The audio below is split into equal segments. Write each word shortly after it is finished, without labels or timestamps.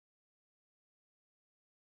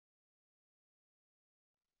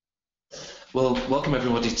Well, welcome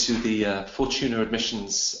everybody to the Fortuna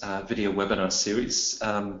Admissions video webinar series.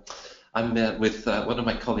 I'm with one of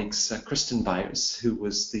my colleagues, Kristen Beyers, who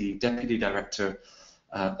was the Deputy Director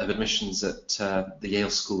of Admissions at the Yale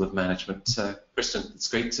School of Management. Kristen, it's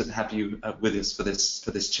great to have you with us for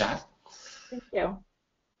this chat. Thank you.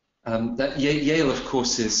 Yale, of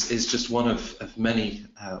course, is just one of many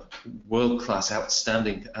world-class,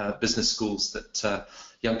 outstanding business schools that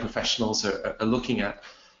young professionals are looking at.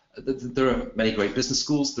 There are many great business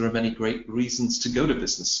schools. There are many great reasons to go to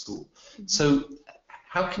business school. Mm-hmm. So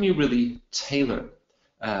how can you really tailor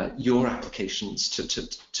your applications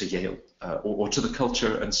to Yale or to the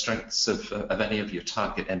culture and strengths of any of your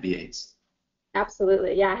target MBAs?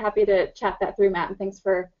 Absolutely. Yeah, happy to chat that through, Matt, and thanks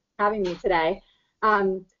for having me today.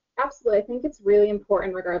 Absolutely. I think it's really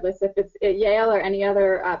important, regardless if it's at Yale or any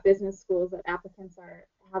other business schools that applicants are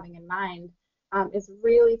having in mind, is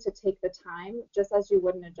really to take the time, just as you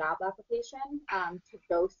would in a job application, to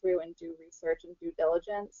go through and do research and due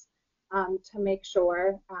diligence to make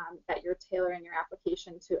sure that you're tailoring your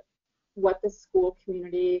application to what the school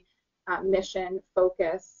community mission,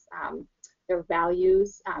 focus, their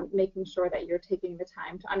values, making sure that you're taking the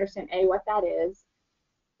time to understand A, what that is,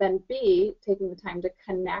 then B, taking the time to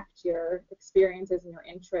connect your experiences and your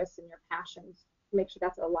interests and your passions, make sure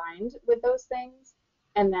that's aligned with those things,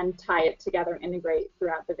 and then tie it together and integrate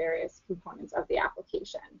throughout the various components of the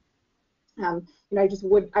application.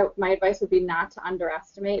 My advice would be not to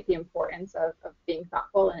underestimate the importance of being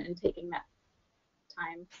thoughtful and taking that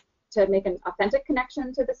time to make an authentic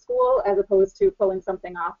connection to the school, as opposed to pulling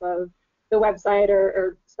something off of the website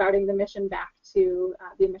or spouting the mission back to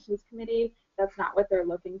the admissions committee. That's not what they're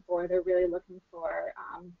looking for. They're really looking for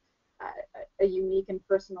a unique and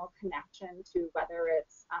personal connection to whether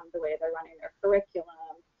it's the way they're running their curriculum,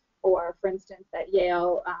 or, for instance, at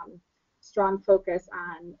Yale, strong focus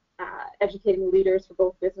on educating leaders for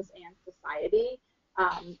both business and society.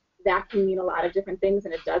 That can mean a lot of different things,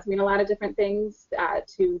 and it does mean a lot of different things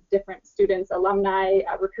to different students, alumni,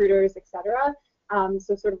 recruiters, etc.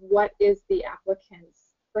 So sort of what is the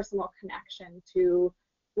applicant's personal connection to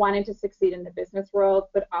wanting to succeed in the business world,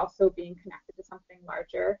 but also being connected to something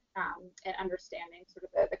larger and understanding sort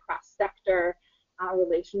of the cross-sector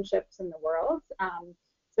relationships in the world.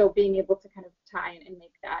 So being able to kind of tie in and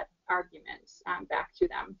make that argument back to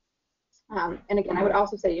them. And again, I would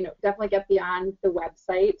also say, definitely get beyond the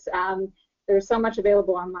website. There's so much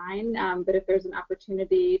available online, but if there's an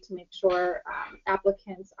opportunity to make sure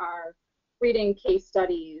applicants are reading case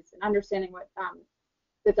studies and understanding what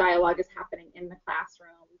the dialogue is happening in the classroom,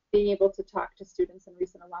 being able to talk to students and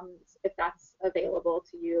recent alums if that's available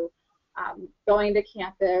to you, going to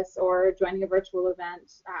campus or joining a virtual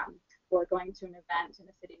event or going to an event in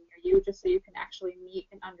a city near you, just so you can actually meet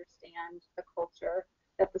and understand the culture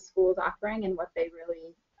that the school is offering and what they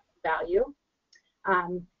really value.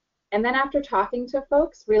 And then after talking to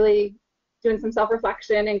folks, really doing some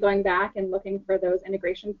self-reflection and going back and looking for those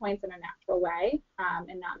integration points in a natural way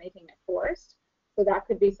and not making it forced. So that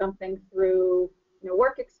could be something through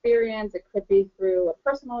work experience. It could be through a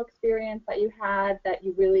personal experience that you had that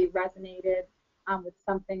you really resonated with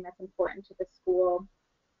something that's important to the school.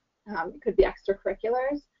 It could be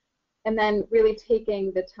extracurriculars. And then really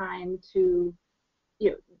taking the time to,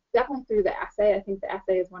 definitely through the essay. I think the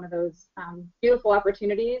essay is one of those beautiful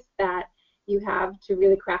opportunities that you have to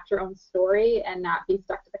really craft your own story and not be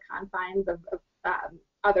stuck to the confines of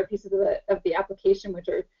other pieces of the application, which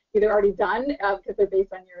are either already done because they're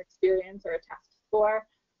based on your experience or a test score,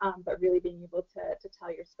 but really being able to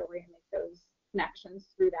tell your story and make those connections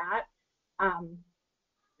through that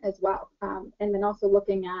as well. And then also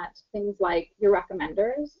looking at things like your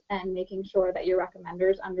recommenders and making sure that your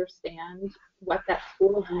recommenders understand what that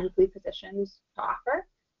school is uniquely positioned to offer.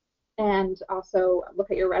 And also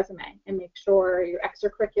look at your resume and make sure your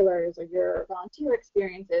extracurriculars or your volunteer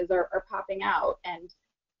experiences are popping out. And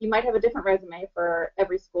you might have a different resume for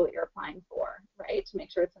every school that you're applying for, right, to make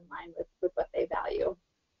sure it's in line with what they value.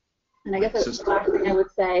 And I guess the last thing I would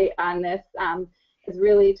say on this is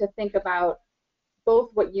really to think about both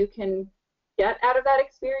what you can get out of that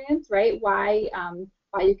experience, right, why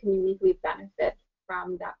you can uniquely benefit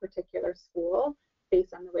from that particular school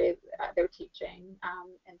based on the way they're teaching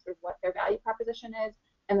and sort of what their value proposition is,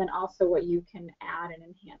 and then also what you can add and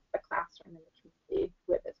enhance the classroom and the community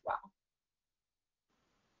with as well.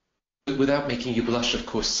 Without making you blush, of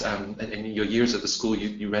course, in your years at the school,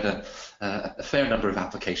 you read a fair number of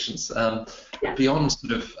applications. Yes. Beyond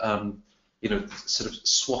sort of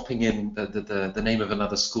swapping in the name of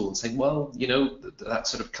another school and saying, well, that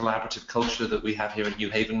sort of collaborative culture that we have here at New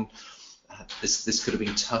Haven this could have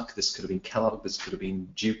been Tuck, this could have been Kellogg, this could have been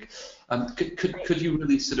Duke. Could you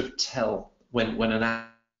really sort of tell when an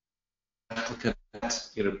applicant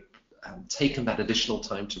has, taken that additional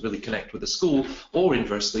time to really connect with the school, or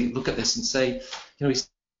inversely look at this and say, he's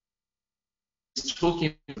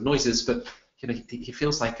talking noises, but he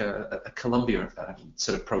feels like a Columbia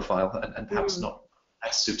sort of profile, and perhaps not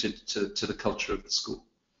as suited to the culture of the school.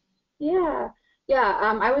 Yeah,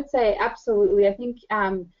 I would say absolutely. I think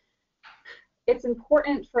it's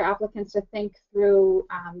important for applicants to think through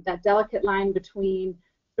that delicate line between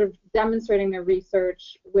sort of demonstrating their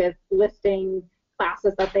research with listing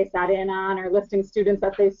classes that they sat in on or listing students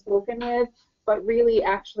that they've spoken with, but really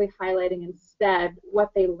actually highlighting instead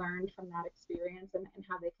what they learned from that experience and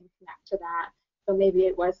how they can connect to that. So maybe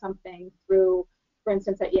it was something through, for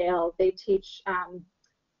instance, at Yale, they teach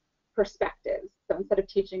perspectives. So instead of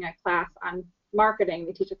teaching a class on marketing,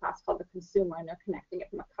 they teach a class called the consumer, and they're connecting it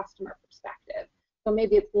from a customer perspective. So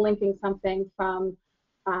maybe it's linking something from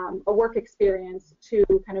a work experience to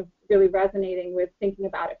kind of really resonating with thinking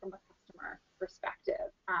about it from a customer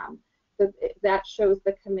perspective. So that shows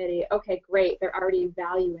the committee, okay, great, they're already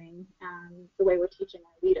valuing the way we're teaching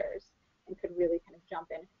our leaders, and could really kind of jump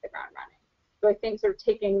in and hit the ground running. So I think sort of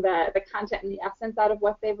taking the content and the essence out of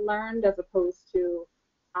what they've learned, as opposed to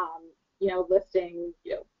listing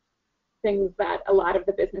things that a lot of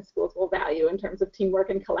the business schools will value in terms of teamwork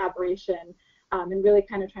and collaboration, and really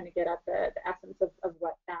kind of trying to get at the essence of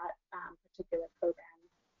what that particular program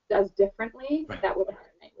does differently, right, that will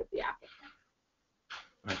resonate with the applicant.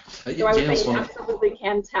 Right. So I would say you absolutely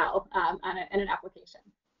can tell in an application.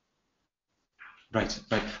 Right.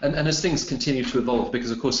 And as things continue to evolve,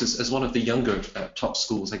 because of course as one of the younger top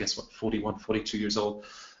schools, I guess 41, 42 years old,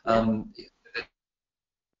 there's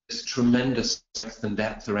tremendous strength and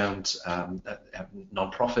depth around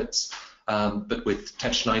nonprofits, but with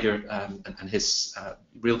Ted Schneider and his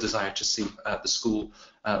real desire to see the school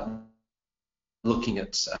looking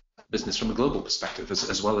at business from a global perspective,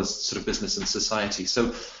 as well as sort of business and society.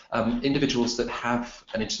 So individuals that have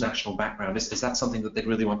an international background, is that something that they'd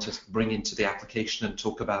really want to bring into the application and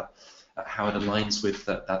talk about how it aligns with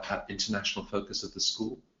that international focus of the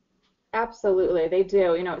school? Absolutely, they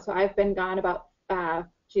do. So I've been gone about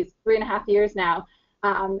 3.5 years now,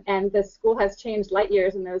 and the school has changed light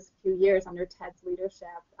years in those few years under Ted's leadership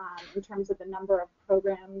in terms of the number of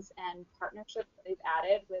programs and partnerships that they've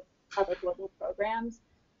added with other global programs.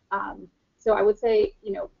 So I would say,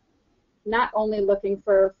 not only looking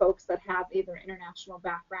for folks that have either international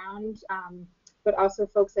background, but also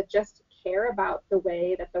folks that just care about the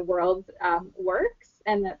way that the world works,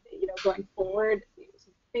 and that, going forward,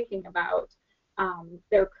 thinking about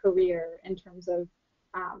their career in terms of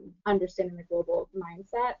understanding the global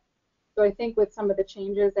mindset. So I think with some of the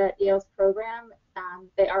changes at Yale's program,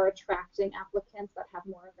 they are attracting applicants that have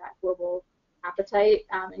more of that global appetite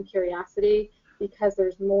and curiosity, because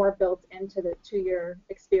there's more built into the 2-year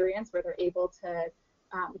experience where they're able to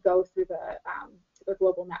go through the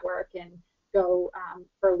global network and go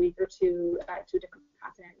for a week or two to a different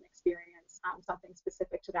continent and experience something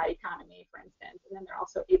specific to that economy, for instance. And then they're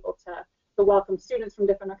also able to welcome students from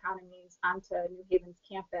different economies onto New Haven's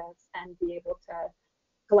campus and be able to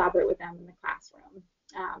collaborate with them in the classroom.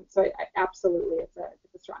 So absolutely, it's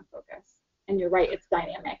a strong focus. And you're right, it's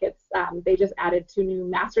dynamic. It's they just added 2 new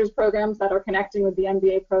master's programs that are connecting with the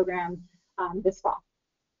MBA program this fall.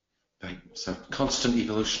 Right. So constant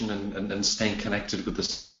evolution and staying connected with the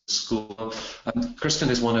school. Kristen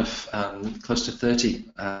is one of close to 30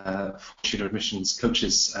 Fortuna admissions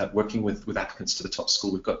coaches working with applicants to the top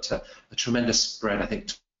school. We've got a tremendous spread, I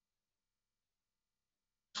think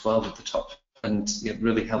 12 at the top, and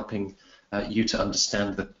really helping you to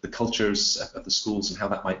understand the cultures of the schools and how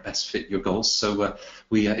that might best fit your goals. So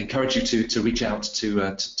we encourage you to reach out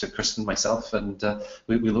to Kristen, myself, and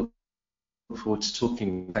we look forward to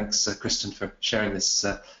talking. Thanks, Kristen, for sharing this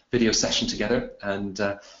video session together, and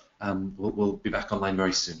we'll be back online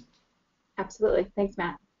very soon. Absolutely. Thanks,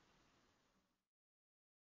 Matt.